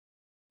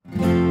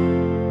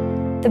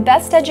The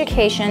best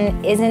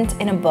education isn't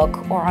in a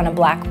book or on a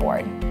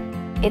blackboard.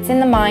 It's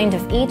in the mind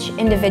of each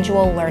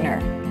individual learner.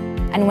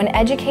 And when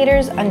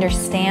educators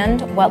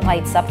understand what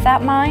lights up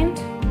that mind,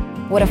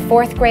 what a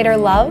fourth grader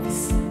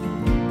loves,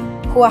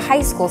 who a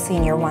high school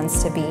senior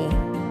wants to be,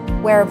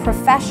 where a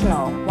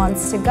professional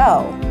wants to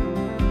go,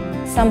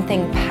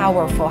 something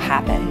powerful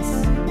happens.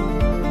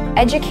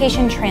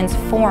 Education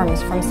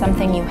transforms from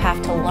something you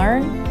have to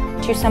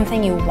learn to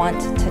something you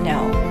want to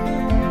know.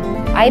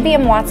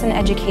 IBM Watson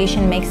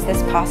Education makes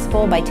this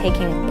possible by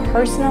taking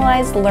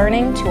personalized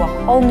learning to a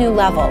whole new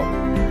level.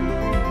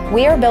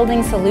 We are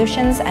building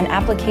solutions and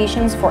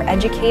applications for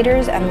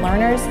educators and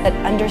learners that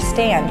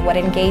understand what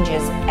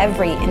engages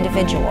every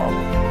individual.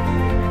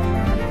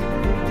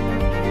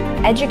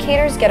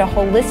 Educators get a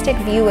holistic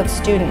view of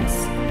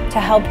students to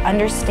help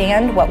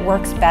understand what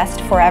works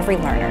best for every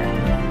learner.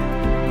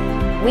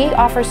 We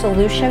offer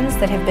solutions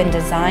that have been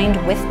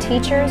designed with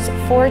teachers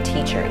for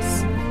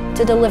teachers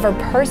to deliver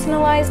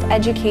personalized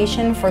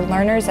education for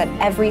learners at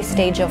every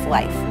stage of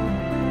life.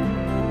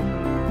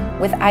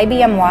 With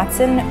IBM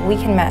Watson, we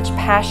can match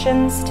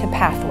passions to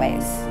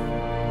pathways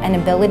and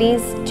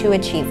abilities to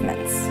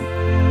achievements.